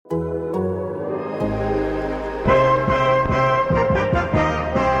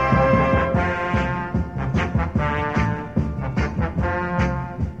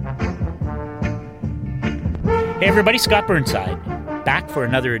everybody, Scott Burnside, back for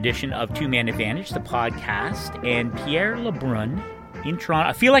another edition of Two Man Advantage, the podcast, and Pierre LeBrun in Toronto.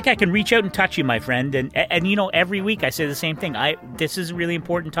 I feel like I can reach out and touch you, my friend, and you know, every week I say the same thing. This is a really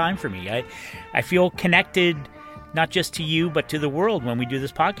important time for me. I feel connected, not just to you, but to the world when we do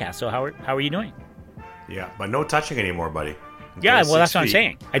this podcast. So how are you doing? Yeah, but no touching anymore, buddy. Yeah, well, that's what I'm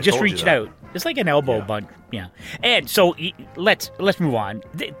saying. I just reached out. It's like an elbow bump. Yeah. And so let's move on.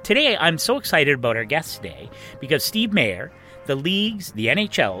 Today, I'm so excited about our guest today because Steve Mayer, the league's, the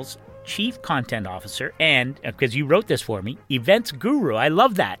NHL's Chief Content Officer, and, because you wrote this for me, events guru. I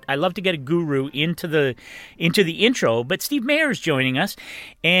love that. I love to get a guru into the intro, but Steve Mayer is joining us.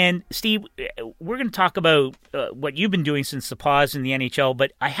 And Steve, we're going to talk about what you've been doing since the pause in the NHL,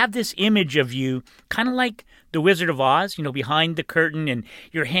 but I have this image of you kind of like the Wizard of Oz, you know, behind the curtain, and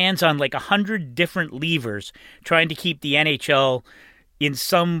your hands on like 100 different levers trying to keep the NHL in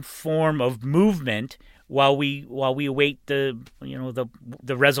some form of movement while we await the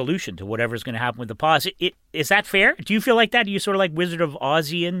resolution to whatever's going to happen with the pause. Is that fair? Do you feel like that? Are you sort of like Wizard of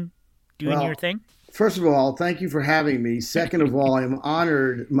Ozian doing your thing? First of all, thank you for having me. Second of all, I'm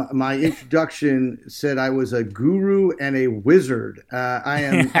honored. My introduction said I was a guru and a wizard. I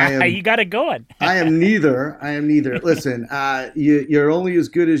am. You got it going. I am neither. Listen, you're only as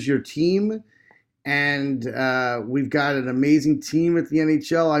good as your team. And we've got an amazing team at the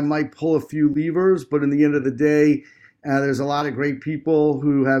NHL. I might pull a few levers, but in the end of the day, there's a lot of great people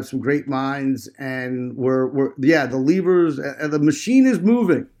who have some great minds, and the levers, the machine is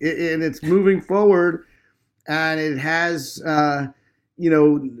moving, and it's moving forward, and it has,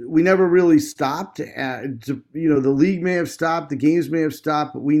 we never really stopped. The league may have stopped, the games may have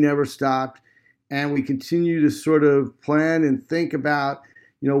stopped, but we never stopped, and we continue to sort of plan and think about,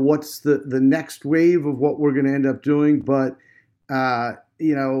 what's the next wave of what we're going to end up doing. But,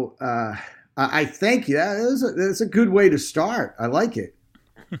 I thank you. That's a good way to start. I like it.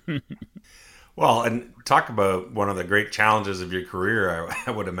 Well, and talk about one of the great challenges of your career,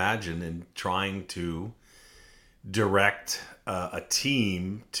 I would imagine, in trying to direct a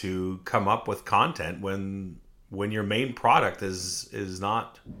team to come up with content when your main product is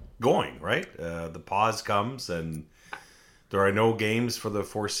not going, right? The pause comes and there are no games for the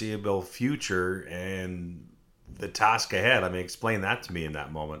foreseeable future, and the task ahead. I mean, explain that to me in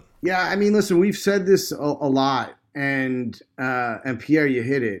that moment. Yeah, I mean, listen, we've said this a lot, and Pierre, you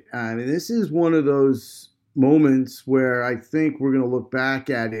hit it. I mean, this is one of those moments where I think we're going to look back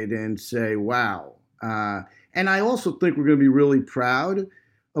at it and say, wow. And I also think we're going to be really proud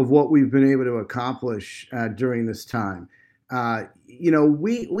of what we've been able to accomplish during this time.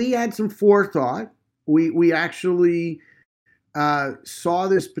 We had some forethought. We actually saw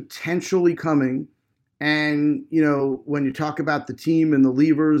this potentially coming. And, when you talk about the team and the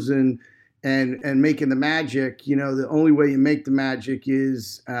levers and making the magic, the only way you make the magic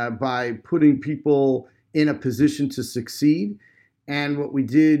is by putting people in a position to succeed. And what we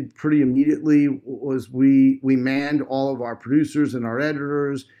did pretty immediately was we manned all of our producers and our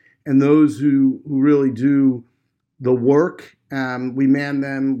editors and those who really do the work. We manned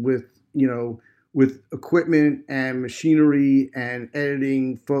them with equipment and machinery and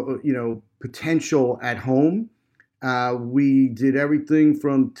editing, potential at home. We did everything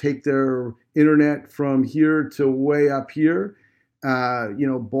from take their internet from here to way up here,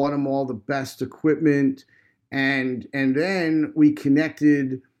 bought them all the best equipment. And then we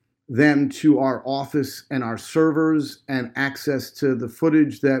connected them to our office and our servers and access to the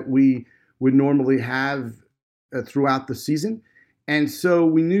footage that we would normally have throughout the season. And so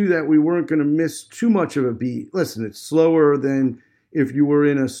we knew that we weren't going to miss too much of a beat. Listen, it's slower than if you were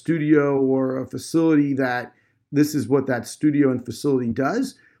in a studio or a facility that this is what that studio and facility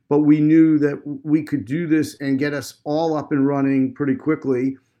does. But we knew that we could do this and get us all up and running pretty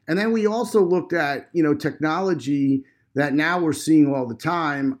quickly. And then we also looked at, technology that now we're seeing all the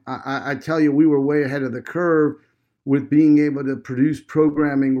time. I tell you, we were way ahead of the curve with being able to produce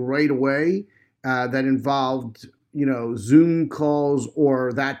programming right away that involved, Zoom calls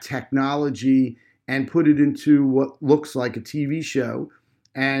or that technology, and put it into what looks like a TV show,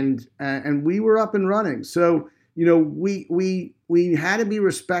 and we were up and running. So we had to be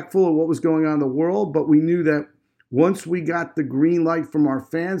respectful of what was going on in the world, but we knew that once we got the green light from our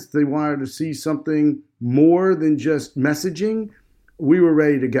fans, they wanted to see something more than just messaging. We were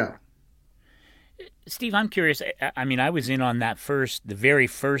ready to go. Steve, I'm curious. I mean, I was in on the very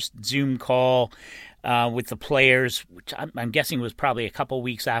first Zoom call with the players, which I'm guessing was probably a couple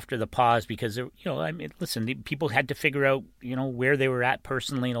weeks after the pause, because listen, people had to figure out where they were at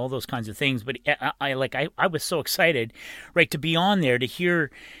personally and all those kinds of things. But I was so excited, right, to be on there to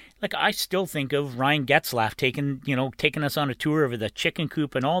hear like I still think of Ryan Getzlaf taking us on a tour of the chicken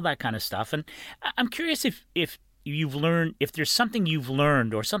coop and all that kind of stuff. And I'm curious if you've learned, if there's something you've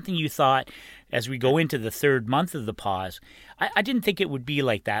learned or something you thought as we go into the third month of the pause, I didn't think it would be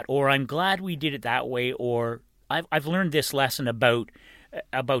like that, or I'm glad we did it that way, or I've learned this lesson about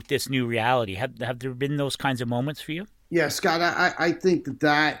this new reality. Have there been those kinds of moments for you? Yeah, Scott, I think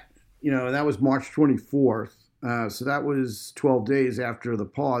that was March 24th. So that was 12 days after the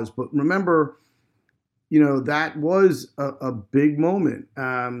pause. But remember, that was a big moment.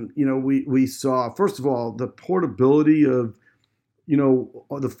 We saw, first of all, the portability of,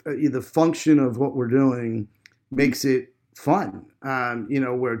 the function of what we're doing makes it fun.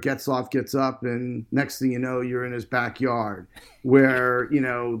 Where Getzlaf gets up and next thing you know, you're in his backyard. Where,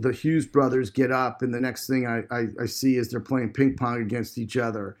 the Hughes brothers get up and the next thing I see is they're playing ping pong against each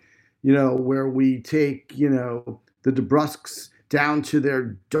other. Where we take, the DeBrusques down to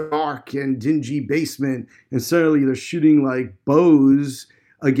their dark and dingy basement and suddenly they're shooting like bows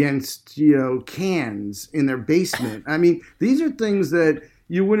against, cans in their basement. I mean, these are things that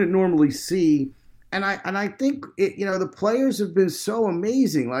you wouldn't normally see. And I think, the players have been so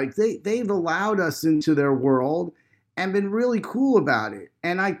amazing. Like they've allowed us into their world and been really cool about it.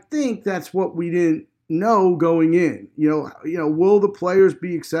 And I think that's what we didn't know going in. Will the players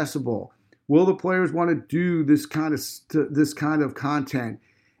be accessible? Will the players want to do this kind of content?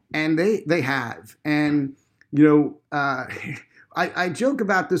 And they have. And I joke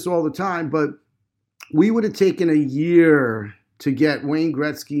about this all the time, but we would have taken a year to get Wayne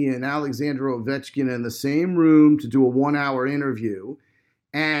Gretzky and Alexander Ovechkin in the same room to do a 1-hour interview.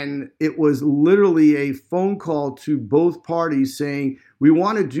 And it was literally a phone call to both parties saying, we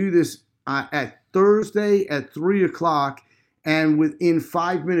want to do this at Thursday at 3:00, and within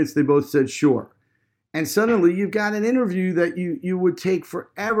 5 minutes they both said sure. And suddenly you've got an interview that you would take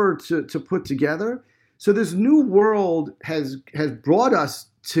forever to put together. So this new world has brought us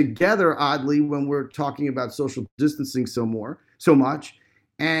together, oddly, when we're talking about social distancing so much.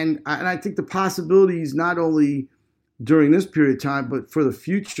 And I think the possibilities, not only during this period of time, but for the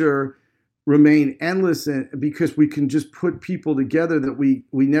future, remain endless, because we can just put people together that we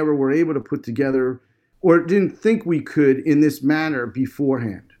never were able to put together or didn't think we could in this manner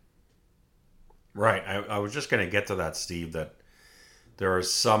beforehand. Right. I was just going to get to that, Steve, that there are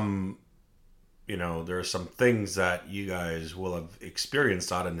some things that you guys will have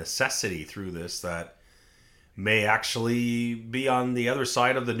experienced out of necessity through this that may actually be on the other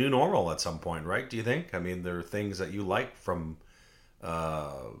side of the new normal at some point, right? Do you think? I mean, there are things that you like from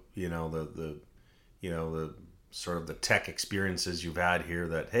the sort of the tech experiences you've had here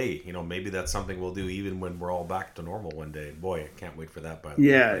that, hey, maybe that's something we'll do even when we're all back to normal one day. Boy, I can't wait for that, by the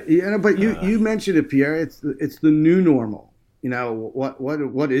way. Yeah, but you mentioned it, Pierre. It's the new normal.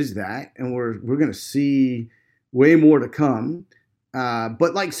 What is that? And we're going to see way more to come.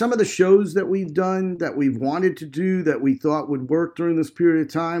 But like some of the shows that we've done, that we've wanted to do, that we thought would work during this period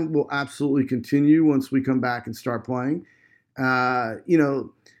of time, will absolutely continue once we come back and start playing.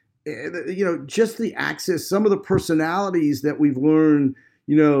 Just the access, some of the personalities that we've learned,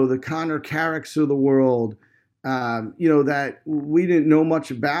 the Connor Carricks of the world, that we didn't know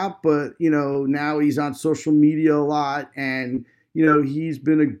much about, but, now he's on social media a lot and, he's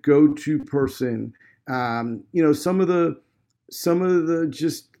been a go-to person. Some of the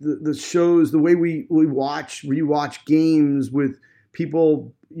shows, the way we rewatch games with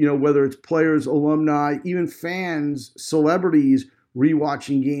people, whether it's players, alumni, even fans, celebrities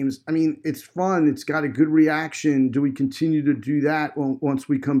rewatching games. I mean, it's fun. It's got a good reaction. Do we continue to do that once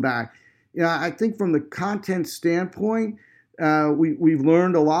we come back? I think from the content standpoint, we've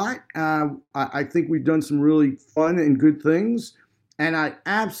learned a lot. I think we've done some really fun and good things. And I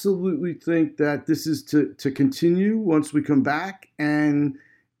absolutely think that this is to continue once we come back and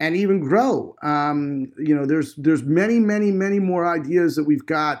even grow. There's many, many, many more ideas that we've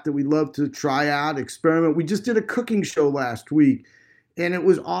got that we'd love to try out, experiment. We just did a cooking show last week, and it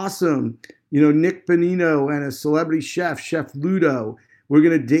was awesome. Nick Bonino and a celebrity chef, Chef Ludo. We're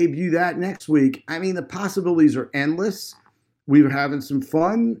going to debut that next week. I mean, the possibilities are endless. We were having some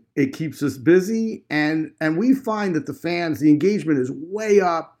fun. It keeps us busy. And we find that the fans, the engagement is way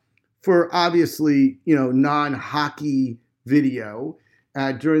up for obviously, non-hockey video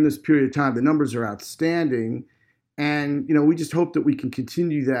during this period of time. The numbers are outstanding. And, we just hope that we can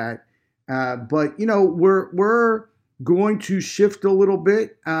continue that. But we're going to shift a little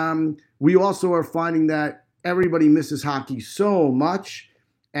bit. We also are finding that everybody misses hockey so much.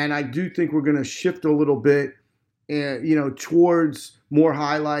 And I do think we're going to shift a little bit towards more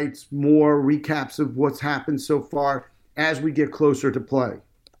highlights, more recaps of what's happened so far as we get closer to play.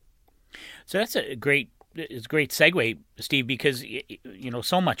 So that's a great segue, Steve, because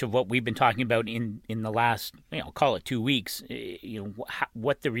so much of what we've been talking about in the last call it 2 weeks,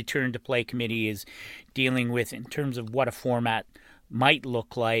 what the return to play committee is dealing with in terms of what a format might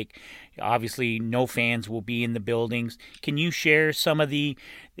look like. Obviously, no fans will be in the buildings. Can you share some of the,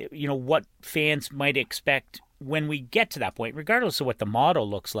 what fans might expect when we get to that point, regardless of what the model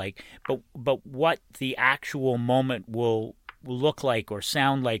looks like, but what the actual moment will look like or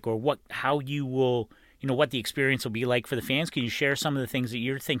sound like, or how you will, what the experience will be like for the fans? Can you share some of the things that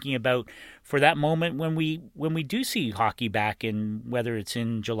you're thinking about for that moment when we do see hockey back, in whether it's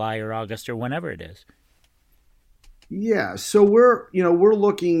in July or August or whenever it is? Yeah, so we're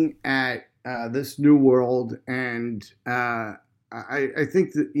looking at this new world, and I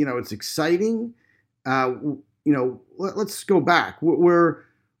think that it's exciting. Let's go back.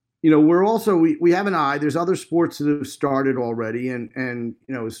 We're also we have an eye. There's other sports that have started already, and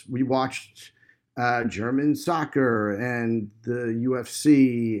we watched German soccer and the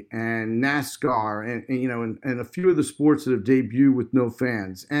UFC and NASCAR and a few of the sports that have debuted with no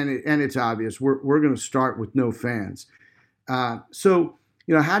fans. And it's obvious we're going to start with no fans. So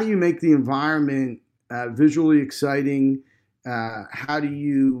how do you make the environment visually exciting? How do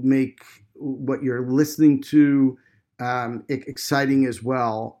you make what you're listening to exciting as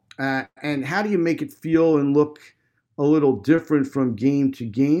well? And how do you make it feel and look a little different from game to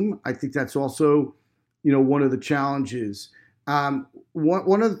game? I think that's also, one of the challenges.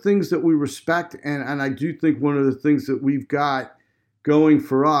 One of the things that we respect, and I do think one of the things that we've got going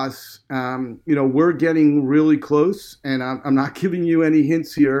for us, we're getting really close, and I'm not giving you any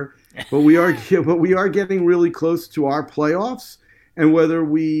hints here, but we are getting really close to our playoffs. And whether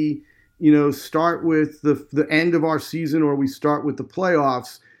we, start with the end of our season or we start with the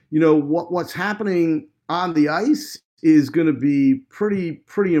playoffs, what's happening on the ice is going to be pretty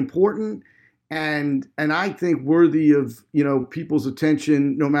important, and I think worthy of people's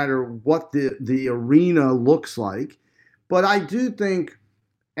attention, no matter what the arena looks like. But I do think,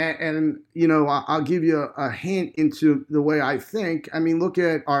 and I'll give you a hint into the way I think. I mean, look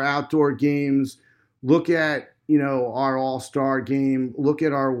at our outdoor games, look at our All-Star game, look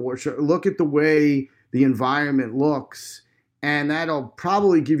at our look at the way the environment looks. And that'll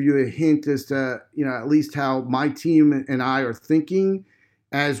probably give you a hint as to, at least how my team and I are thinking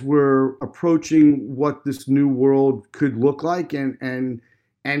as we're approaching what this new world could look like and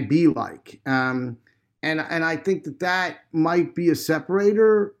be like. And I think that might be a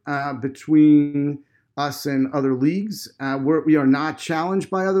separator between us and other leagues. We are not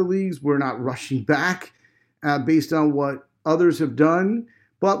challenged by other leagues. We're not rushing back based on what others have done.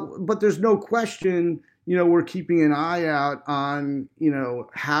 But there's no question, we're keeping an eye out on,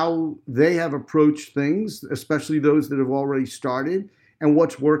 how they have approached things, especially those that have already started, and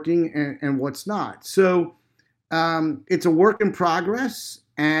what's working and what's not. So it's a work in progress,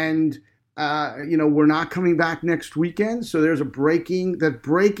 and we're not coming back next weekend. So there's breaking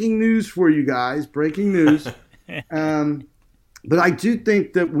news for you guys, breaking news. But I do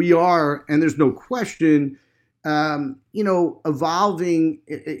think that we are, and there's no question, evolving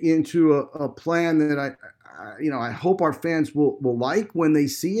into a plan that I hope our fans will like when they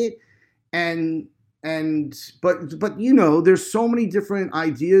see it. But there's so many different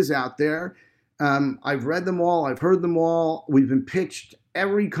ideas out there. I've read them all. I've heard them all. We've been pitched.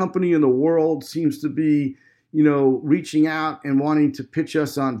 Every company in the world seems to be, reaching out and wanting to pitch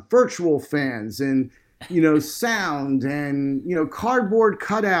us on virtual fans and, sound and, cardboard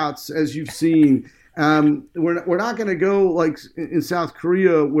cutouts, as you've seen. We're not going to go like in South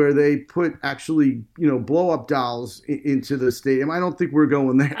Korea where they put actually, blow up dolls into the stadium. I don't think we're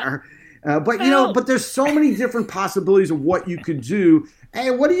going there. But there's so many different possibilities of what you could do.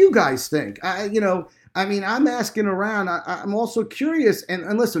 Hey, what do you guys think? I'm asking around. I'm also curious.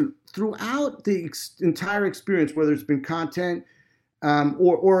 And listen, throughout the entire experience, whether it's been content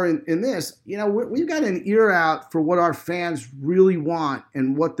or in this, we've got an ear out for what our fans really want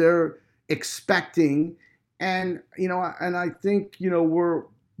and what they're expecting. And I think we're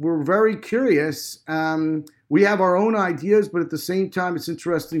very curious. We have our own ideas, but at the same time, it's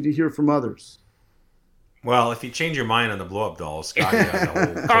interesting to hear from others. Well, if you change your mind on the blow-up dolls, Scott has a whole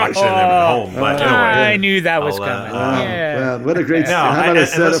collection of them at home. But anyway, I knew that was coming. Well, what a great how about a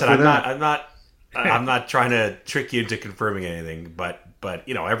setup for that? I'm not trying to trick you into confirming anything, but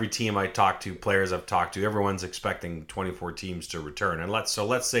every team I talk to, players I've talked to, everyone's expecting 24 teams to return. And let's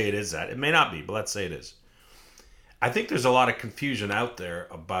say it is that. It may not be, but let's say it is. I think there's a lot of confusion out there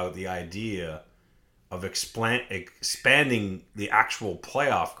about the idea of expanding the actual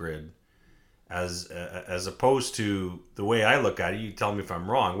playoff grid as opposed to the way I look at it. You tell me if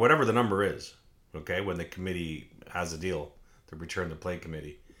I'm wrong. Whatever the number is, okay, when the committee has a deal, the return to play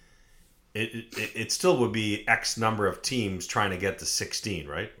committee, it still would be X number of teams trying to get to 16,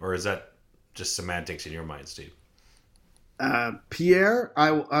 right? Or is that just semantics in your mind, Steve? Pierre,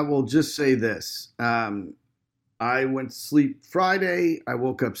 I will just say this. I went to sleep Friday. I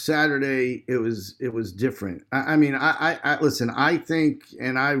woke up Saturday. It was different. I mean, I listen. I think,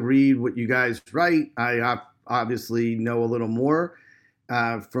 and I read what you guys write. I obviously know a little more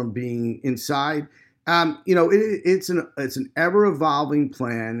from being inside. It's an ever evolving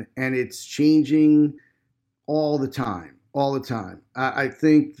plan, and it's changing all the time. All the time. I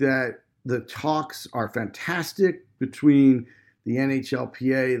think that the talks are fantastic between the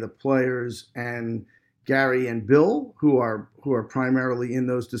NHLPA, the players, and Gary and Bill, who are primarily in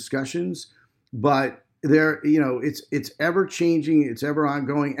those discussions. But it's ever changing, it's ever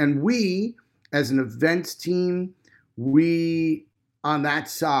ongoing, and we, as an events team, we on that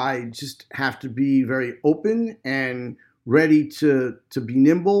side just have to be very open and ready to be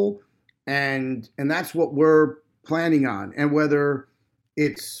nimble, and that's what we're planning on. And whether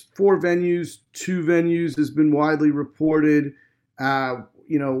it's 4 venues, 2 venues has been widely reported.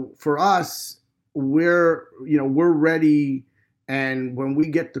 For us, we're ready, and when we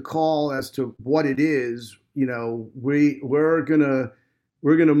get the call as to what it is, we're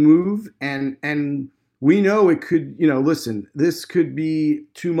gonna move, and we know it could, listen, this could be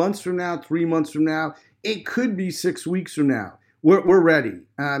 2 months from now, 3 months from now, it could be 6 weeks from now. We're ready.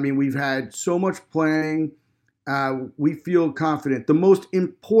 I mean, we've had so much planning. We feel confident. The most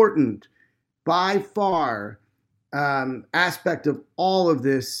important, by far, aspect of all of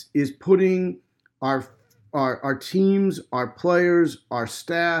this is putting our teams, our players, our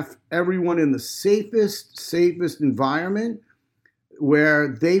staff, everyone in the safest environment where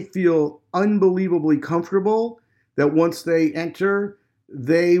they feel unbelievably comfortable that once they enter,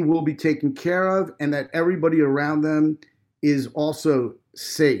 they will be taken care of, and that everybody around them is also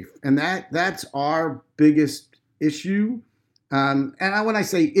safe. And that's our biggest issue. And when I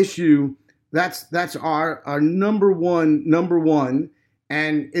say issue, that's our number one,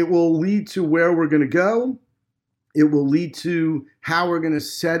 and it will lead to where we're going to go. It will lead to how we're going to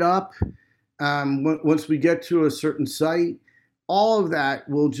set up once we get to a certain site. All of that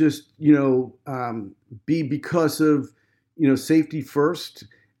will just, be because of, safety first.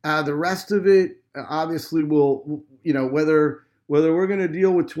 The rest of it, obviously, will, whether we're going to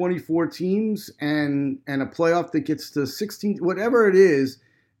deal with 24 teams and a playoff that gets to 16, whatever it is,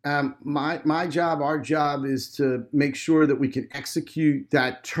 my job, our job, is to make sure that we can execute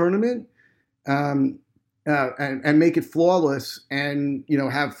that tournament and make it flawless, and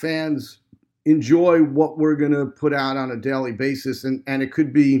have fans enjoy what we're going to put out on a daily basis. And it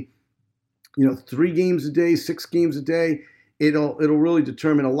could be 3 games a day, 6 games a day. It'll really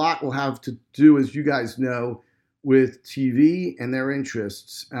determine. A lot will have to do, as you guys know, with TV and their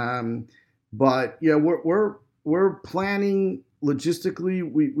interests. But yeah, we're planning logistically.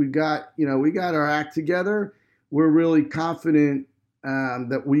 We got our act together. We're really confident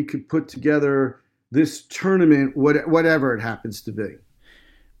that we could put together this tournament, whatever it happens to be.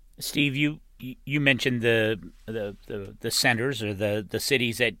 Steve, you mentioned the centers or the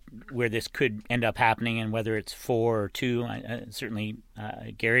cities where this could end up happening, and whether it's 4 or 2. Certainly,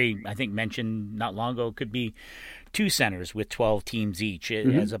 Gary, I think, mentioned not long ago, could be 2 centers with 12 teams each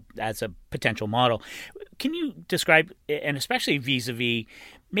as a potential model. Can you describe, and especially vis-a-vis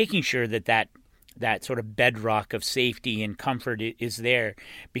making sure that sort of bedrock of safety and comfort is there,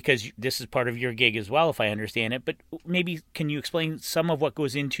 because this is part of your gig as well, if I understand it. But maybe can you explain some of what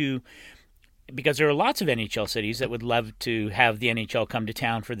goes into, because there are lots of NHL cities that would love to have the NHL come to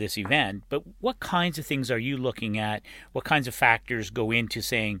town for this event, but what kinds of things are you looking at? What kinds of factors go into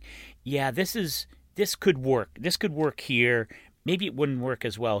saying, yeah, this could work. This could work here. Maybe it wouldn't work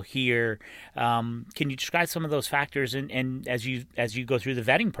as well here. Can you describe some of those factors and as you go through the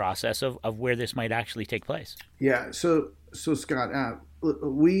vetting process of where this might actually take place? Yeah. So Scott,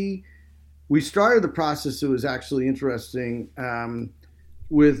 we started the process. It was actually interesting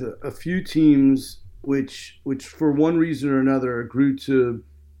with a few teams, which for one reason or another grew to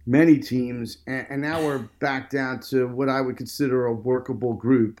many teams, and now we're back down to what I would consider a workable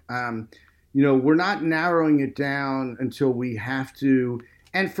group. We're not narrowing it down until we have to,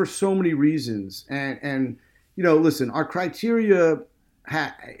 and for so many reasons. And listen, our criteria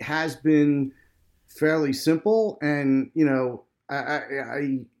has been fairly simple, and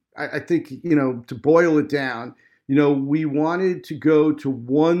I think to boil it down, we wanted to go to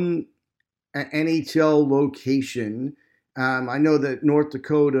one NHL location I know that North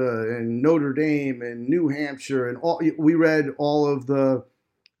Dakota and Notre Dame and New Hampshire and we read all of the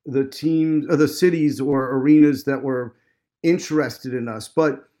teams or the cities or arenas that were interested in us.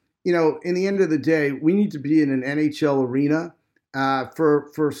 But in the end of the day, we need to be in an NHL arena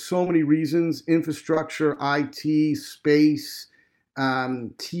for so many reasons: infrastructure, IT, space,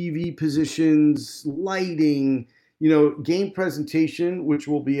 TV positions, lighting, game presentation, which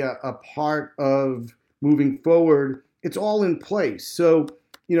will be a part of moving forward. It's all in place. So,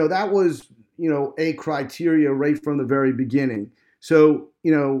 that was, a criteria right from the very beginning. So,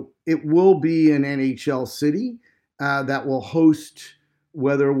 it will be an NHL city that will host,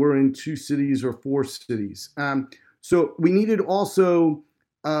 whether we're in 2 cities or 4 cities. So we needed also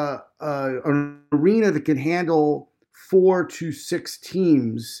an arena that can handle 4 to 6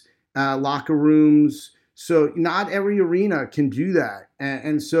 teams, locker rooms. So not every arena can do that.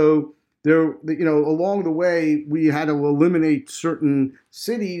 And so there, along the way, we had to eliminate certain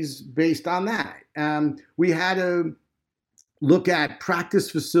cities based on that. We had to look at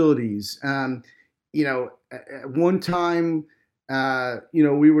practice facilities. At one time,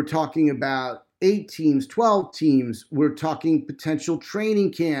 we were talking about 8 teams, 12 teams. We're talking potential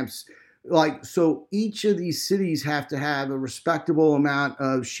training camps. So each of these cities have to have a respectable amount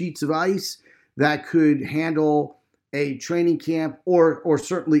of sheets of ice that could handle a training camp or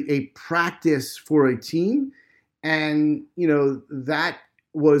certainly a practice for a team. And, that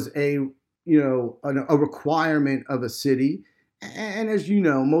was a requirement of a city. And as you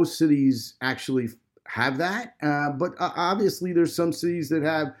know, most cities actually have that. But obviously there's some cities that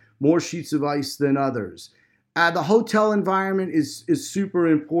have more sheets of ice than others. The hotel environment is super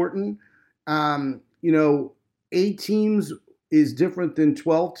important. 8 teams is different than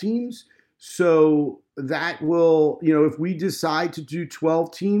 12 teams. So that will, if we decide to do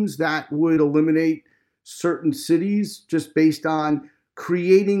 12 teams, that would eliminate certain cities just based on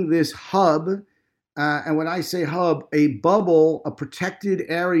creating this hub. And when I say hub, a bubble, a protected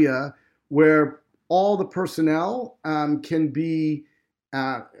area where all the personnel can be,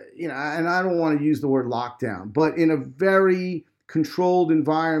 and I don't want to use the word lockdown, but in a very controlled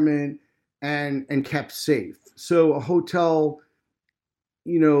environment and kept safe. So a hotel,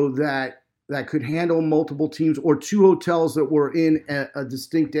 that could handle multiple teams, or 2 hotels that were in a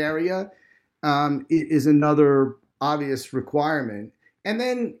distinct area is another obvious requirement. And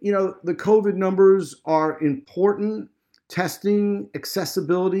then, the COVID numbers are important. Testing,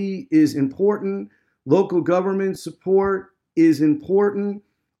 accessibility is important. Local government support is important.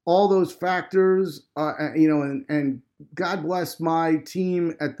 All those factors, and God bless my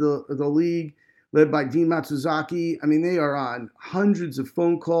team at the league, led by Dean Matsuzaki. I mean, they are on hundreds of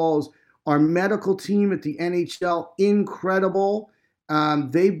phone calls. Our medical team at the NHL, incredible.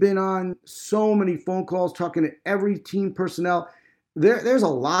 They've been on so many phone calls talking to every team personnel. There's a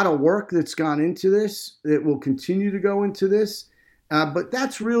lot of work that's gone into this. It will continue to go into this. But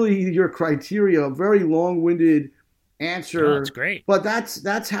that's really your criteria, a very long-winded answer. No, that's great. But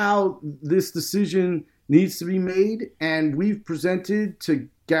that's how this decision needs to be made. And we've presented to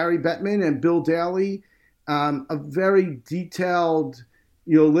Gary Bettman and Bill Daly a very detailed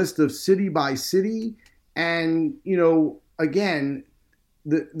list of city by city. And, again,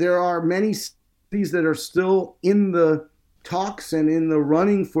 there are many cities that are still in the talks and in the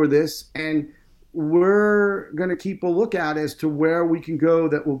running for this. And we're going to keep a lookout as to where we can go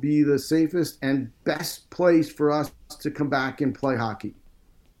that will be the safest and best place for us to come back and play hockey.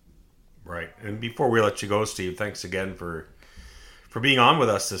 Right. And before we let you go, Steve, thanks again for being on with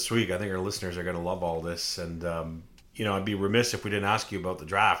us this week. I think our listeners are going to love all this. And, I'd be remiss if we didn't ask you about the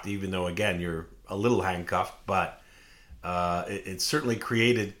draft, even though, again, you're a little handcuffed. But it certainly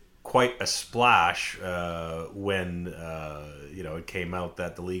created quite a splash when, it came out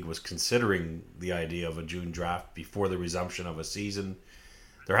that the league was considering the idea of a June draft before the resumption of a season.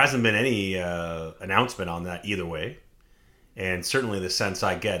 There hasn't been any announcement on that either way. And certainly the sense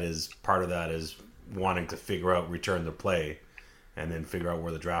I get is part of that is wanting to figure out return to play and then figure out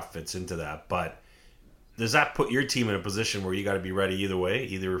where the draft fits into that. But does that put your team in a position where you got to be ready either way,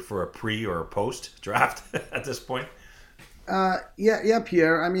 either for a pre or a post draft at this point? Yeah,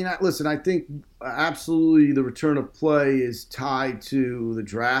 Pierre. I mean, listen, I think absolutely the return of play is tied to the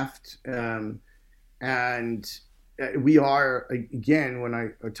draft. And we are, again, when I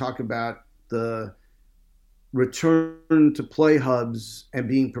talk about the return to play hubs and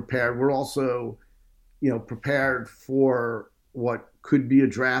being prepared, we're also, prepared for what could be a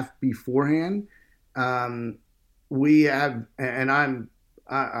draft beforehand. We have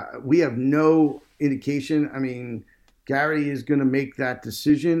no indication. I mean, Gary is going to make that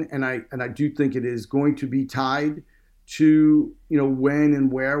decision, and I do think it is going to be tied to when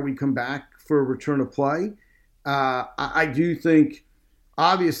and where we come back for a return to play. I do think,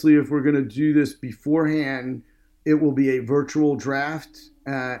 obviously, if we're going to do this beforehand, it will be a virtual draft,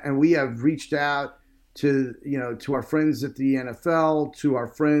 and we have reached out to our friends at the NFL, to our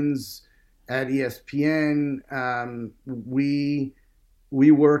friends at ESPN. We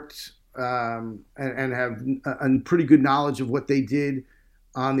worked and have a pretty good knowledge of what they did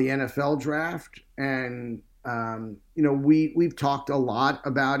on the NFL draft, and we've talked a lot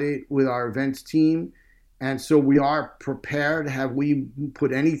about it with our events team, and so we are prepared. Have we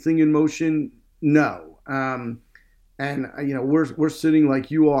put anything in motion? No. We're sitting like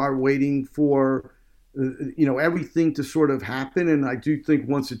you are, waiting for everything to sort of happen. And I do think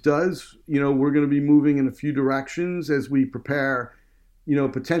once it does, we're going to be moving in a few directions as we prepare,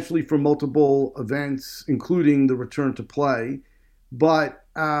 potentially for multiple events, including the return to play. But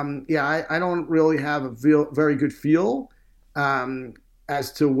I don't really have a very good feel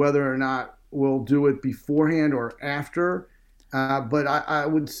as to whether or not we'll do it beforehand or after. But I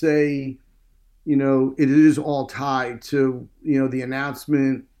would say, it is all tied to, the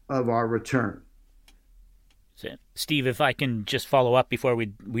announcement of our return. Steve, if I can just follow up before we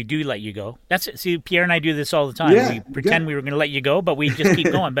do let you go. Pierre and I do this all the time. Yeah, we pretend we were going to let you go, but we just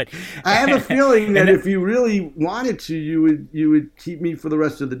keep going. But I have a feeling that if you really wanted to, you would keep me for the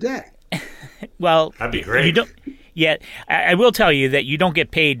rest of the day. Well, that'd be great. You don't. Yeah, I will tell you that you don't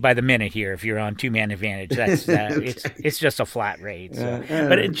get paid by the minute here if you're on two-man advantage. That's Okay. it's just a flat rate. So.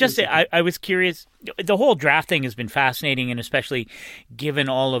 But I was curious. The whole draft thing has been fascinating, and especially given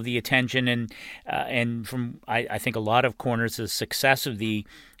all of the attention and from I think a lot of corners, the success of the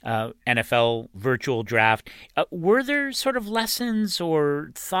NFL virtual draft. Were there sort of lessons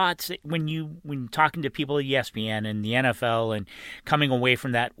or thoughts when talking to people at ESPN and the NFL and coming away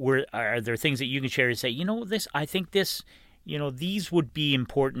from that? Are there things that you can share to say, I think this, these would be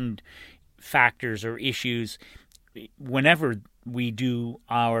important factors or issues whenever we do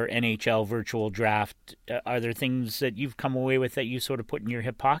our NHL virtual draft? Are there things that you've come away with that you sort of put in your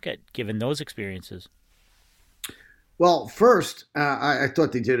hip pocket given those experiences? Well, first, I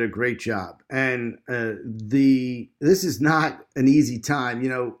thought they did a great job, and this is not an easy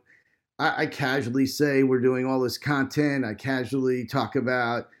time. I casually say we're doing all this content. I casually talk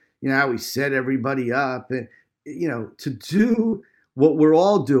about how we set everybody up, and to do what we're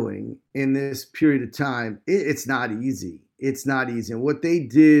all doing in this period of time, it's not easy. It's not easy, and what they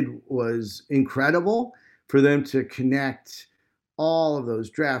did was incredible for them to connect all of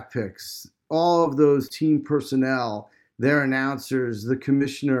those draft picks, all of those team personnel, their announcers, the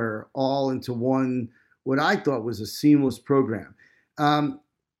commissioner, all into one, what I thought was a seamless program.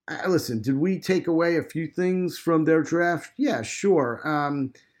 Listen, did we take away a few things from their draft? Yeah, sure.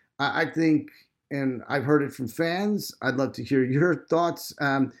 I think, and I've heard it from fans, I'd love to hear your thoughts.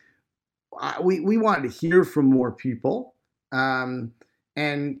 We wanted to hear from more people. And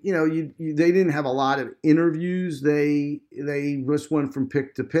they didn't have a lot of interviews. They just went from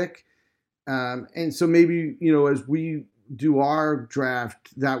pick to pick. And so maybe, as we do our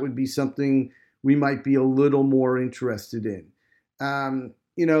draft, that would be something we might be a little more interested in.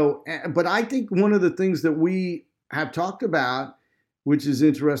 But I think one of the things that we have talked about, which is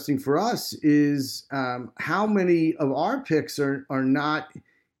interesting for us, is how many of our picks are not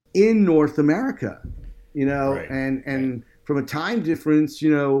in North America, Right. and from a time difference,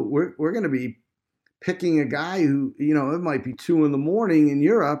 we're going to be picking a guy who, it might be 2 a.m. in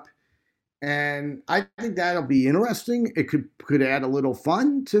Europe. And I think that'll be interesting. It could add a little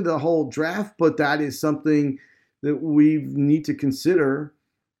fun to the whole draft, but that is something that we need to consider.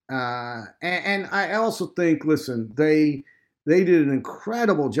 And I also think, listen, they did an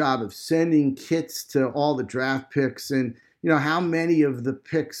incredible job of sending kits to all the draft picks. And, how many of the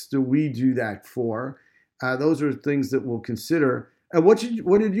picks do we do that for? Those are things that we'll consider. What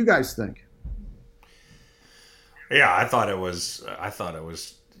did you guys think? Yeah, I thought it was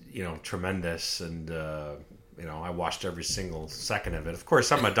tremendous, and I watched every single second of it. Of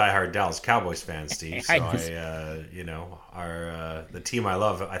course, I'm a diehard Dallas Cowboys fan, Steve. So the team I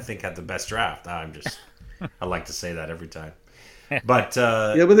love, I think, had the best draft. I like to say that every time. But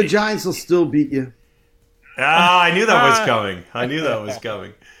but the Giants will still beat you. I knew that was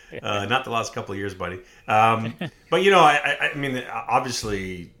coming. Not the last couple of years, buddy. But I mean,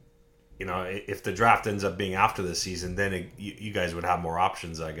 obviously, if the draft ends up being after the season, then you guys would have more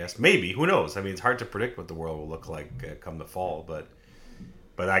options, I guess. Maybe, who knows? I mean, it's hard to predict what the world will look like come the fall, but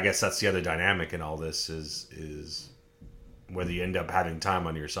I guess that's the other dynamic in all this is whether you end up having time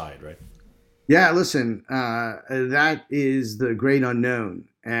on your side, right? Yeah, listen, that is the great unknown.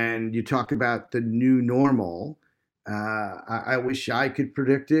 And you talk about the new normal. I wish I could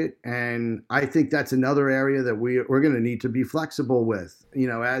predict it, and I think that's another area that we're going to need to be flexible with.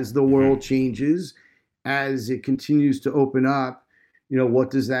 As the world changes, as it continues to open up,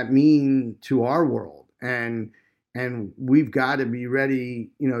 what does that mean to our world? And we've got to be ready,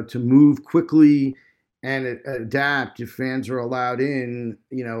 to move quickly and adapt if fans are allowed in.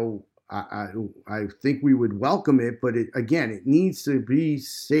 I think we would welcome it, but it needs to be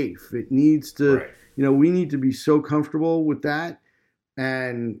safe. It needs to. Right. We need to be so comfortable with that.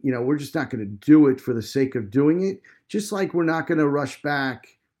 And, we're just not going to do it for the sake of doing it, just like we're not going to rush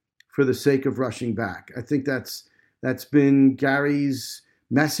back for the sake of rushing back. I think that's been Gary's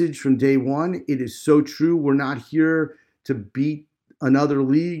message from day one. It is so true. We're not here to beat another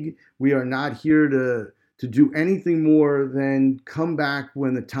league. We are not here to do anything more than come back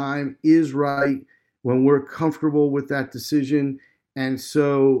when the time is right, when we're comfortable with that decision. And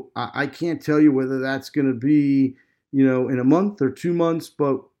so I can't tell you whether that's going to be, in a month or 2 months,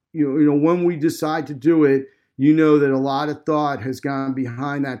 but when we decide to do it, that a lot of thought has gone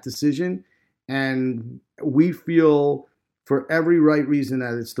behind that decision, and we feel for every right reason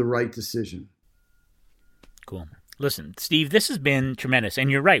that it's the right decision. Cool. Listen, Steve, this has been tremendous,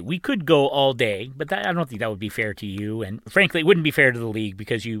 and you're right. We could go all day, but I don't think that would be fair to you, and frankly, it wouldn't be fair to the league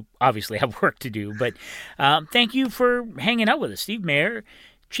because you obviously have work to do. But thank you for hanging out with us, Steve Mayer,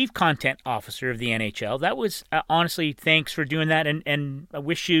 Chief Content Officer of the NHL. That was honestly, thanks for doing that, and I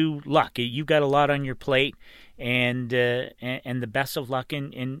wish you luck. You've got a lot on your plate, and the best of luck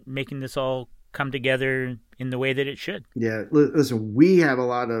in making this all come together in the way that it should. Yeah, listen, we have a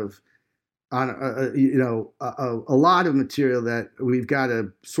lot of a lot of material that we've got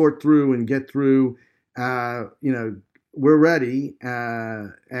to sort through and get through. We're ready,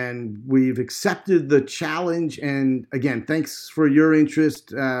 and we've accepted the challenge. And again, thanks for your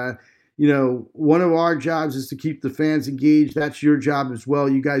interest. One of our jobs is to keep the fans engaged. That's your job as well.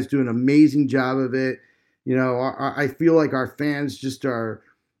 You guys do an amazing job of it. I feel like our fans just are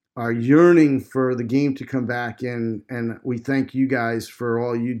yearning for the game to come back, and we thank you guys for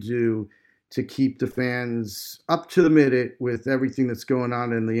all you do to keep the fans up to the minute with everything that's going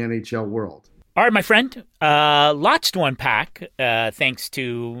on in the NHL world. All right, my friend, lots to unpack, thanks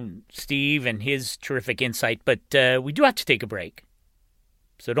to Steve and his terrific insight, but we do have to take a break.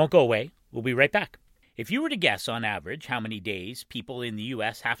 So don't go away. We'll be right back. If you were to guess on average how many days people in the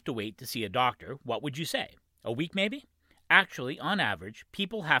U.S. have to wait to see a doctor, what would you say? A week maybe? Actually, on average,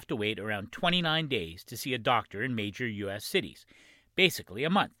 people have to wait around 29 days to see a doctor in major U.S. cities, basically a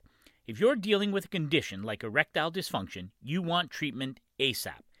month. If you're dealing with a condition like erectile dysfunction, you want treatment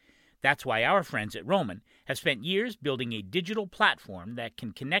ASAP. That's why our friends at Roman have spent years building a digital platform that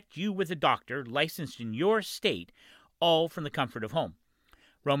can connect you with a doctor licensed in your state, all from the comfort of home.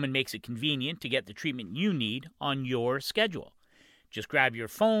 Roman makes it convenient to get the treatment you need on your schedule. Just grab your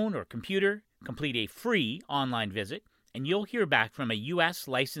phone or computer, complete a free online visit, and you'll hear back from a U.S.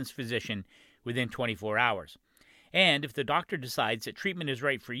 licensed physician within 24 hours. And if the doctor decides that treatment is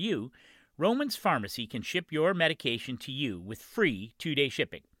right for you, Roman's Pharmacy can ship your medication to you with free 2-day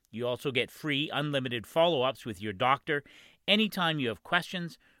shipping. You also get free unlimited follow-ups with your doctor anytime you have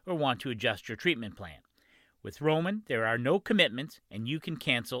questions or want to adjust your treatment plan. With Roman, there are no commitments and you can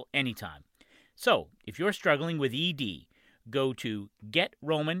cancel anytime. So, if you're struggling with ED, go to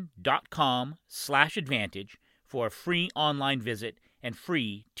getroman.com/advantage for a free online visit and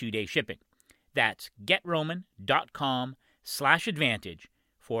free 2-day shipping. That's getroman.com/advantage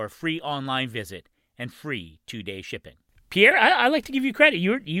for a free online visit and free 2-day shipping. Pierre, I like to give you credit.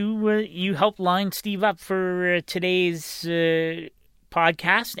 You helped line Steve up for today's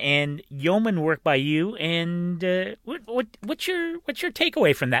podcast, and yeoman work by you. And what's your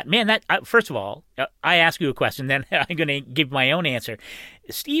takeaway from that, man? That first of all, I ask you a question, then I'm going to give my own answer.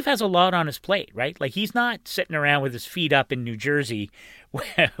 Steve has a lot on his plate, right? Like, he's not sitting around with his feet up in New Jersey,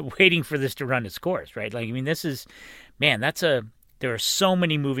 waiting for this to run its course, right? Like, I mean, this is, man, there are so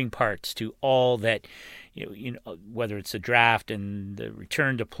many moving parts to all that. Whether it's the draft and the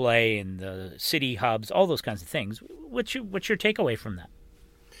return to play and the city hubs, all those kinds of things. What's your takeaway from that?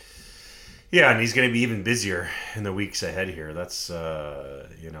 Yeah, and he's going to be even busier in the weeks ahead here. That's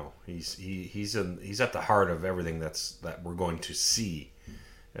he's at the heart of everything that we're going to see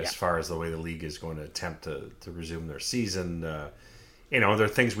as far as the way the league is going to attempt to resume their season. There are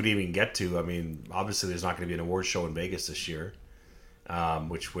things we didn't even get to. I mean, obviously there's not going to be an award show in Vegas this year,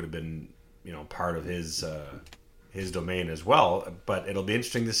 which would have been part of his domain as well. But it'll be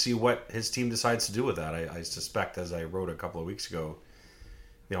interesting to see what his team decides to do with that. I suspect, as I wrote a couple of weeks ago,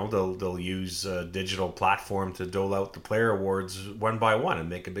 they'll use a digital platform to dole out the player awards one by one and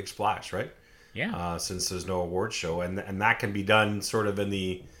make a big splash, right? since there's no award show, and that can be done sort of in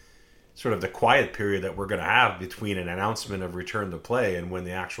the quiet period that we're going to have between an announcement of return to play and when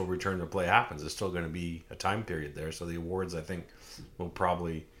the actual return to play happens. There's still going to be a time period there, so the awards, I think, will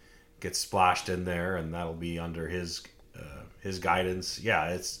probably get splashed in there, and that'll be under his guidance. Yeah,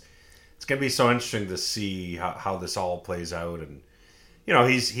 it's going to be so interesting to see how this all plays out, and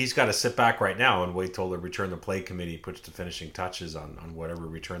he's got to sit back right now and wait till the return to play committee puts the finishing touches on whatever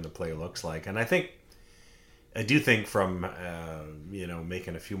return to play looks like. And I do think from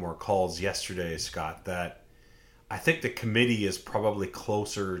making a few more calls yesterday, Scott, that I think the committee is probably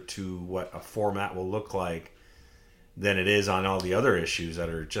closer to what a format will look like than it is on all the other issues that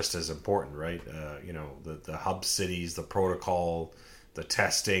are just as important, right? The hub cities, the protocol, the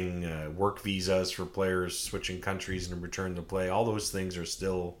testing, work visas for players switching countries and return to play. All those things are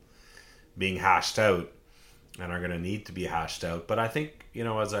still being hashed out and are going to need to be hashed out. But I think,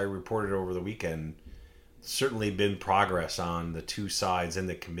 as I reported over the weekend, certainly been progress on the two sides in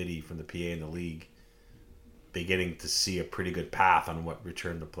the committee from the PA and the league beginning to see a pretty good path on what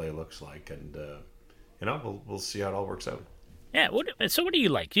return to play looks like. And, we'll see how it all works out. Yeah. So what do you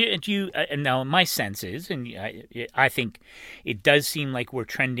like? Now, my sense is, and I think it does seem like we're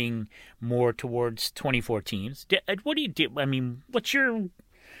trending more towards 24 teams. What do you do? I mean, what's your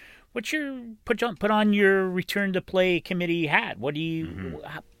put on your return to play committee hat? What do you?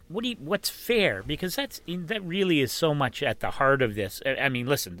 What's fair? Because that really is so much at the heart of this. I mean,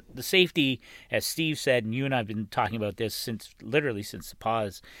 listen, the safety, as Steve said, and you and I have been talking about this since the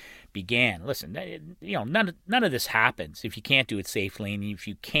pause began. Listen, none of this happens if you can't do it safely, and if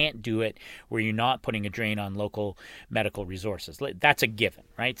you can't do it where you're not putting a drain on local medical resources. That's a given,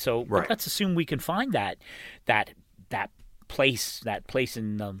 right? So let's assume we can find that place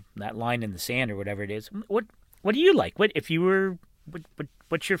in that line in the sand or whatever it is. What do you like?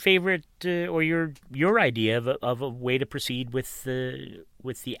 What's your favorite or your idea of a way to proceed with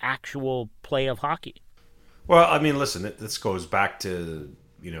the actual play of hockey? Well, I mean, listen, this goes back to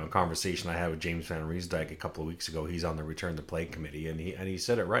a conversation I had with James Van Riesdyk a couple of weeks ago. He's on the return to play committee, and he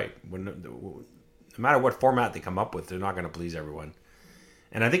said it right. No matter what format they come up with, they're not going to please everyone.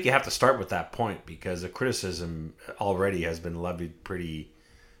 And I think you have to start with that point, because the criticism already has been levied pretty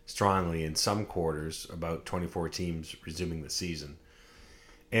strongly in some quarters about 24 teams resuming the season.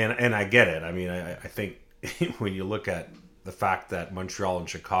 And I get it. I mean, I think when you look at the fact that Montreal and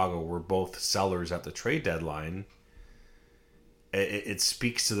Chicago were both sellers at the trade deadline, it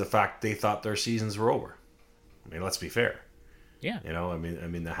speaks to the fact they thought their seasons were over. I mean, let's be fair. Yeah. I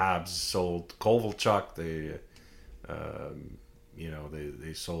mean, the Habs sold Kovalchuk. They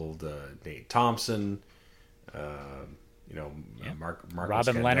sold Nate Thompson. Marcus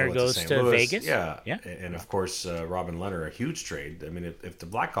Robin Scandella Leonard goes to Louis. Vegas. Yeah. And of course, Robin Leonard, a huge trade. I mean, if the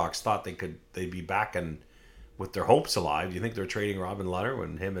Blackhawks thought they'd be back and with their hopes alive, do you think they're trading Robin Leonard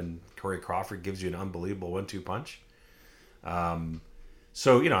when him and Corey Crawford gives you an unbelievable 1-2 punch?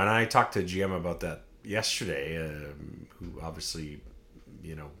 So, and I talked to GM about that yesterday, who obviously,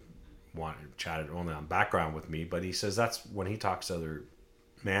 chatted only on background with me, but he says that's when he talks to other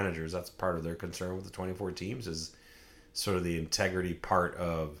managers, that's part of their concern with the 24 teams is sort of the integrity part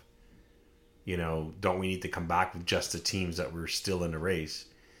of, don't we need to come back with just the teams that were still in the race?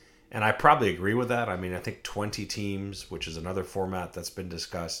 And I probably agree with that. I mean, I think 20 teams, which is another format that's been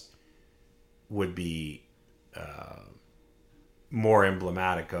discussed, would be more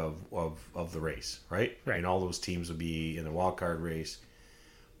emblematic of the race, right? Right. And all those teams would be in the wild card race.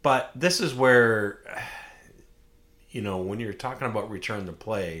 But this is where, when you're talking about return to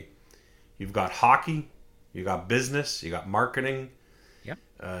play, you've got hockey, you got business, you got marketing. Yep.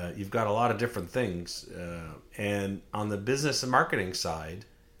 You've got a lot of different things. And on the business and marketing side,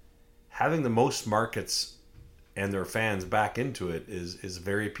 having the most markets and their fans back into it is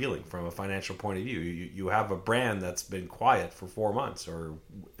very appealing from a financial point of view. You have a brand that's been quiet for 4 months, or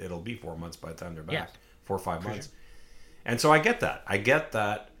it'll be 4 months by the time they're back, yes. 4 or 5 months. Sure. And so I get that. I get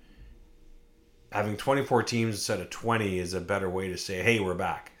that having 24 teams instead of 20 is a better way to say, hey, we're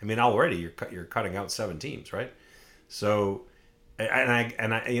back. I mean, already you're cutting out 7 teams, right? So,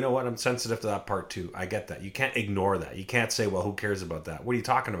 and I, you know what? I'm sensitive to that part too. I get that. You can't ignore that. You can't say, well, who cares about that? What are you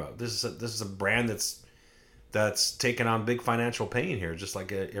talking about? This is a brand that's taken on big financial pain here, just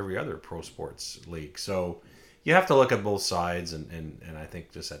like every other pro sports league. So you have to look at both sides, and I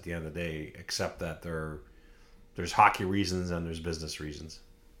think just at the end of the day, accept that there's hockey reasons and there's business reasons.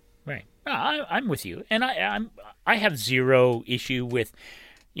 Right. No, I'm with you, and I have zero issue with,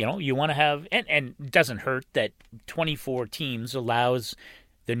 you want to have, and it doesn't hurt that 24 teams allows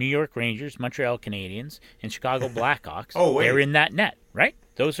the New York Rangers, Montreal Canadiens, and Chicago Blackhawks. Oh, wait. They're in that net, right?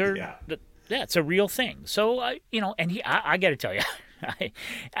 Those are Yeah, it's a real thing. So, and I got to tell you,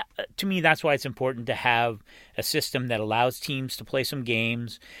 to me, that's why it's important to have a system that allows teams to play some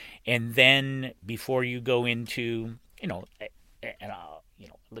games, and then before you go into,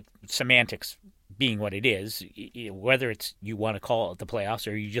 semantics being what it is, whether it's you want to call it the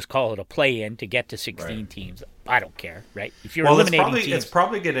playoffs or you just call it a play-in to get to 16 teams, I don't care, right? If you're eliminating teams, it's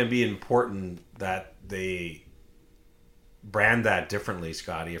probably going to be important that they brand that differently,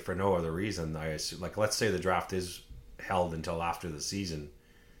 Scotty, if for no other reason. I assume, like, let's say the draft is held until after the season,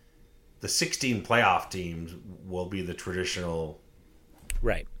 the 16 playoff teams will be the traditional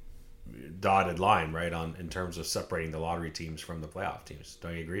right dotted line, right, on in terms of separating the lottery teams from the playoff teams.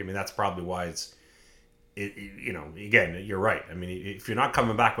 Don't you agree? I mean, that's probably why again, you're right. I mean, if you're not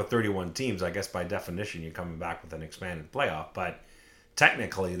coming back with 31 teams, I guess by definition you're coming back with an expanded playoff, but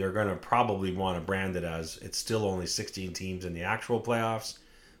technically they're going to probably want to brand it as it's still only 16 teams in the actual playoffs,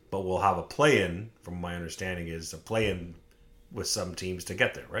 but we'll have a play-in, from my understanding, is a play-in with some teams to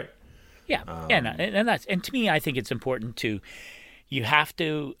get there, right? Yeah, and to me, I think it's important you have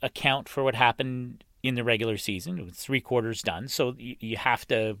to account for what happened in the regular season. It was 3 quarters done, so you have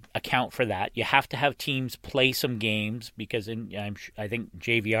to account for that. You have to have teams play some games because I think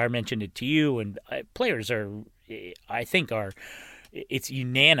JVR mentioned it to you, and players it's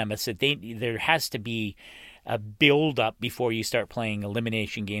unanimous that there has to be a build-up before you start playing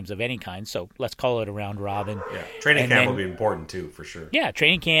elimination games of any kind. So let's call it a round robin. Yeah, training camp will be important too, for sure. Yeah,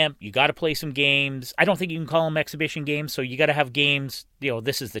 training camp, you got to play some games. I don't think you can call them exhibition games, so you got to have games.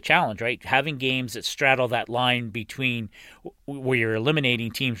 This is the challenge, right? Having games that straddle that line between where you're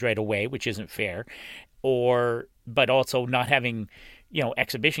eliminating teams right away, which isn't fair, but also not having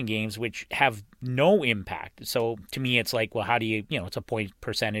exhibition games which have no impact. So to me, it's like, well, how do you, it's a point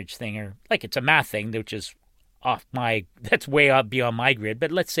percentage thing, or like it's a math thing, which is that's way up beyond my grid.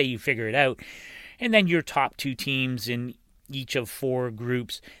 But let's say you figure it out, and then your top 2 teams in each of 4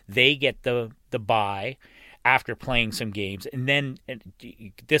 groups, they get the bye after playing some games. And then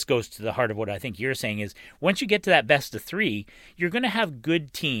this goes to the heart of what I think you're saying is, once you get to that best of 3, you're going to have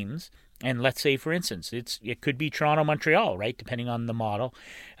good teams. And let's say, for instance, it could be Toronto, Montreal, right, depending on the model.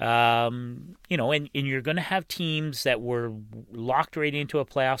 And you're going to have teams that were locked right into a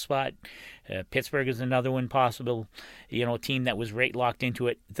playoff spot. Pittsburgh is another one possible, team that was right locked into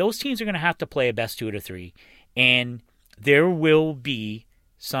it. Those teams are going to have to play a best 2 out of 3, and there will be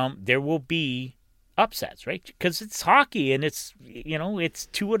upsets, right? Because it's hockey, and it's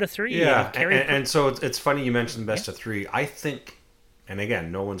 2 out of 3. Yeah, and so it's funny you mentioned best of 3. I think. And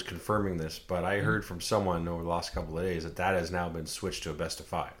again, no one's confirming this, but I heard from someone over the last couple of days that has now been switched to a best of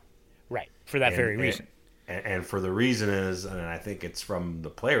 5. Right, for that very reason. And for the reason is, and I think it's from the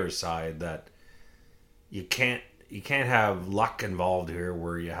players' side, that you can't have luck involved here,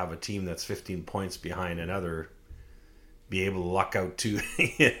 where you have a team that's 15 points behind another be able to luck out to,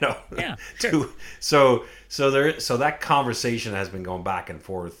 Yeah, sure. So that conversation has been going back and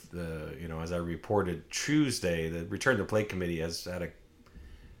forth. As I reported Tuesday, the Return to Play Committee has had a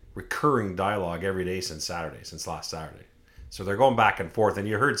recurring dialogue every day since last Saturday. So they're going back and forth, and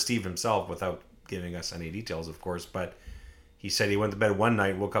you heard Steve himself, without giving us any details, of course, but he said he went to bed one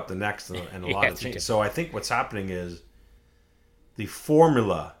night, woke up the next, and a lot of changes. So I think what's happening is the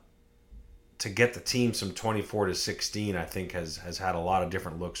formula to get the teams from 24 to 16, I think has had a lot of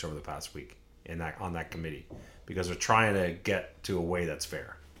different looks over the past week on that committee, because they're trying to get to a way that's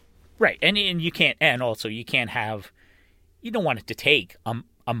fair. Right, and you can't, and also you can't have, you don't want it to take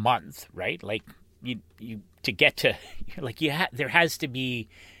a month, right? Like you to get to, like there has to be,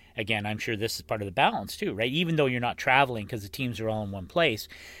 again, I'm sure this is part of the balance too, right? Even though you're not traveling because the teams are all in one place,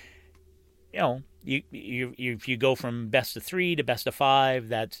 if you go from best of 3 to best of 5,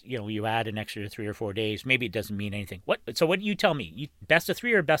 that's, you add an extra 3 or 4 days. Maybe it doesn't mean anything. So what do you tell me? Best of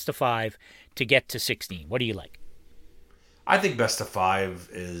 3 or best of 5 to get to 16? What do you like? I think best of 5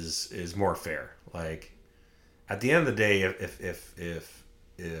 is more fair. Like, at the end of the day, if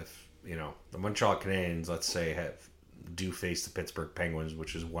the Montreal Canadiens, let's say, do face the Pittsburgh Penguins,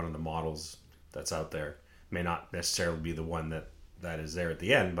 which is one of the models that's out there, may not necessarily be the one that is there at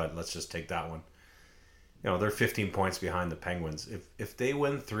the end, but let's just take that one. They're 15 points behind the Penguins. If they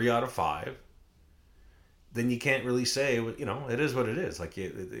win 3 out of 5, then you can't really say, it is what it is. Like,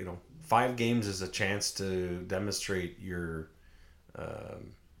 5 games is a chance to demonstrate your,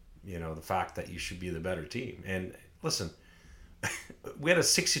 the fact that you should be the better team. And listen, we had a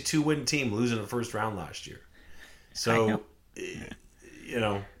 62-win team losing the first round last year. So,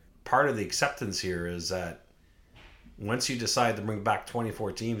 part of the acceptance here is that once you decide to bring back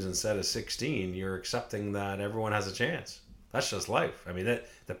 24 teams instead of 16, you're accepting that everyone has a chance. That's just life. I mean,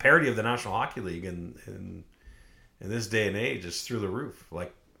 the parity of the National Hockey League in this day and age is through the roof,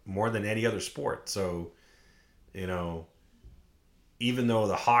 like more than any other sport. So, even though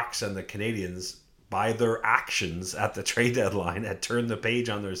the Hawks and the Canadians, by their actions at the trade deadline, had turned the page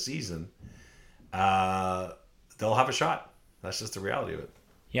on their season, they'll have a shot. That's just the reality of it.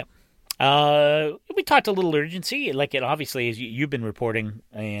 Yep. We talked a little urgency, like it obviously, as you've been reporting,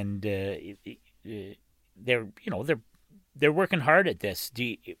 and they're working hard at this.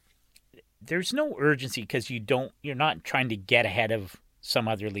 There's no urgency because you're not trying to get ahead of some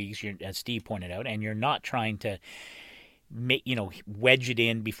other leagues, as Steve pointed out, and you're not trying to wedge it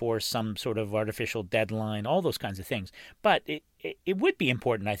in before some sort of artificial deadline, all those kinds of things. But it would be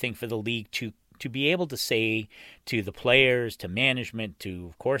important, I think, for the league to be able to say to the players, to management, to,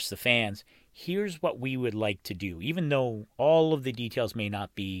 of course, the fans, here's what we would like to do, even though all of the details may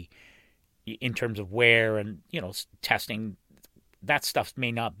not be in terms of where and, testing. That stuff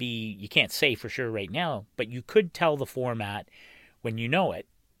may not be, you can't say for sure right now, but you could tell the format when you know it.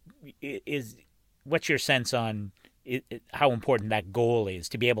 What's your sense on how important that goal is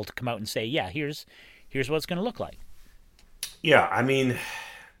to be able to come out and say, yeah, here's what it's going to look like? Yeah, I mean,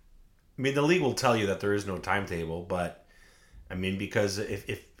 the league will tell you that there is no timetable, but I mean, because if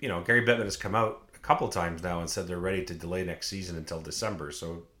Gary Bettman has come out a couple of times now and said they're ready to delay next season until December,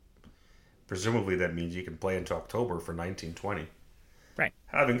 so presumably that means you can play into October for 1920. Right.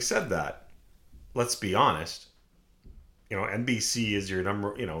 Having said that, let's be honest. NBC is your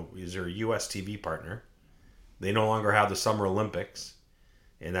is your U.S. TV partner. They no longer have the Summer Olympics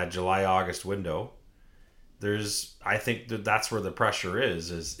in that July-August window. I think that's where the pressure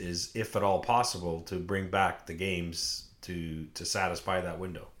is if at all possible to bring back the games to satisfy that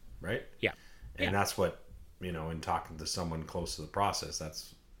window, right? Yeah. And that's what, in talking to someone close to the process,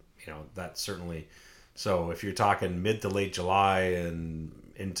 that's certainly. So if you're talking mid to late July and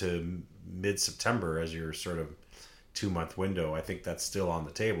into mid-September as your sort of 2-month window, I think that's still on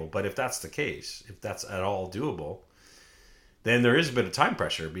the table. But if that's the case, if that's at all doable, then there is a bit of time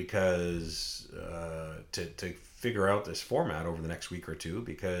pressure because to figure out this format over the next week or two,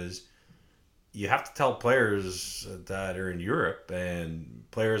 because you have to tell players that are in Europe and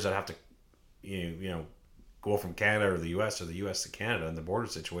players that have to go from Canada or the US to Canada and the border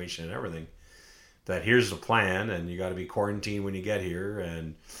situation and everything, that here's the plan and you got to be quarantined when you get here,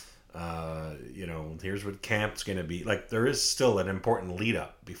 and here's what camp's going to be like. There is still an important lead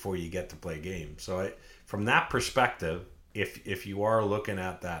up before you get to play games. So from that perspective, if you are looking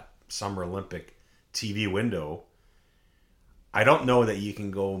at that Summer Olympic TV window, I don't know that you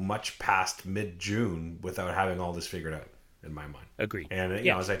can go much past mid-June without having all this figured out, in my mind. Agreed. And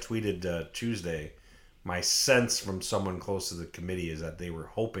as I tweeted Tuesday, my sense from someone close to the committee is that they were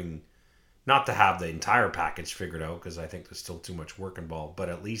hoping not to have the entire package figured out, because I think there's still too much work involved, but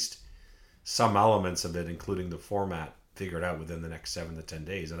at least some elements of it, including the format, figured out within the next 7 to 10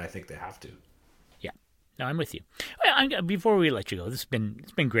 days, and I think they have to. Yeah, no, I'm with you. Before we let you go, it's been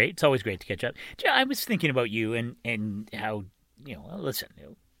great. It's always great to catch up. I was thinking about you and how, listen,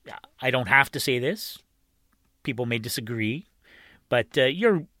 I don't have to say this. People may disagree, but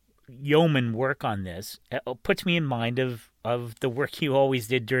your yeoman work on this puts me in mind of the work you always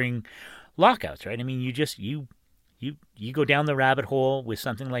did during lockouts, right? I mean, you go down the rabbit hole with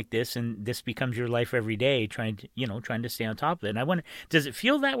something like this, and this becomes your life every day, trying to stay on top of it. And I wonder, does it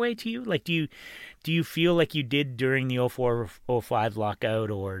feel that way to you? Like, do you feel like you did during the 04-05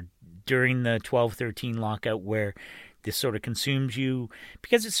 lockout or during the 12-13 lockout, where this sort of consumes you?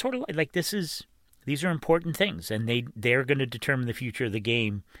 Because it's sort of like these are important things, and they're going to determine the future of the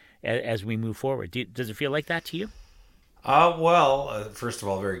game as we move forward. Does it feel like that to you? First of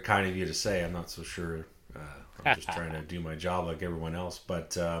all, very kind of you to say. I'm not so sure. I'm just trying to do my job like everyone else.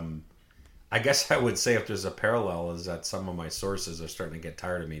 But I guess I would say if there's a parallel is that some of my sources are starting to get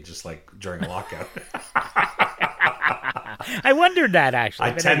tired of me, just like during a lockout. I wondered that, actually.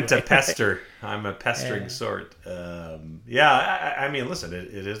 I tend to pester. I'm a pestering sort. I mean, listen,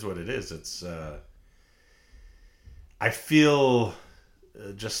 it is what it is. It's. I feel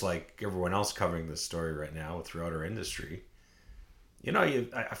just like everyone else covering this story right now throughout our industry.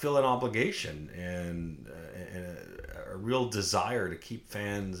 I feel an obligation and a real desire to keep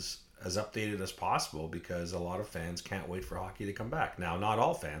fans as updated as possible, because a lot of fans can't wait for hockey to come back. Now, not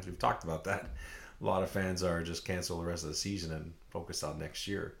all fans. We've talked about that. A lot of fans are just cancel the rest of the season and focus on next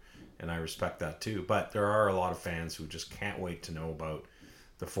year, and I respect that too. But there are a lot of fans who just can't wait to know about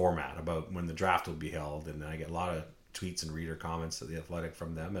the format, about when the draft will be held, and I get a lot of tweets and reader comments to The Athletic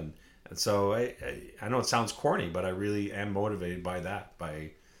from them, and so I know it sounds corny, but I really am motivated by that,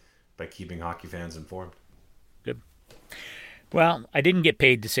 by keeping hockey fans informed. Good. Well, I didn't get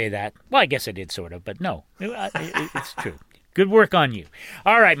paid to say that. Well, I guess I did sort of, but no, it's true. Good work on you.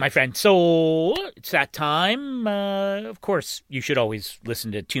 All right, my friend. So it's that time. Of course, you should always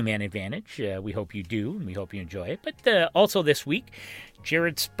listen to Two Man Advantage. We hope you do, and we hope you enjoy it. But also this week,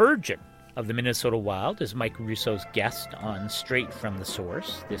 Jared Spurgeon of the Minnesota Wild is Mike Russo's guest on Straight from the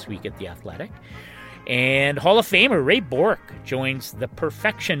Source this week at The Athletic. And Hall of Famer Ray Bourque joins the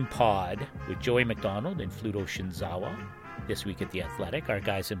Perfection Pod with Joey McDonald and Fluto Shinzawa this week at The Athletic, our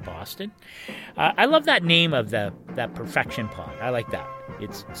guys in Boston. I love that name of that Perfection Pod. I like that.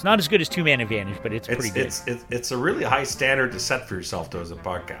 It's not as good as Two Man Advantage, but it's pretty good. It's a really high standard to set for yourself, though, as a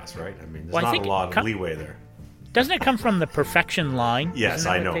podcast, right? I mean, there's not a lot of leeway there. Doesn't it come from the Perfection line? Yes,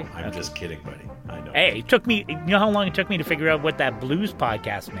 I know. I'm just kidding, buddy. I know. Hey, it took me, you know how long it took me to figure out what that blues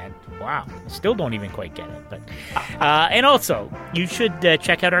podcast meant? Wow. Still don't even quite get it. But and also, you should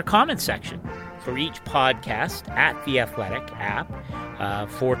check out our comments section for each podcast at the Athletic app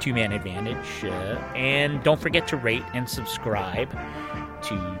for Two Man Advantage. And don't forget to rate and subscribe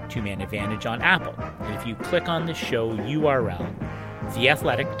to Two Man Advantage on Apple. And if you click on the show URL,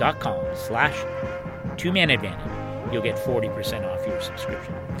 theathletic.com/Two Man Advantage, you'll get 40% off your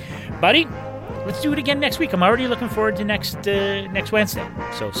subscription. Buddy, let's do it again next week. I'm already looking forward to next Wednesday.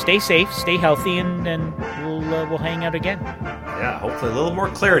 So stay safe, stay healthy, and we'll hang out again. Yeah, hopefully a little more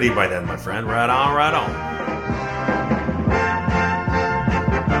clarity by then, my friend. Right on, right on.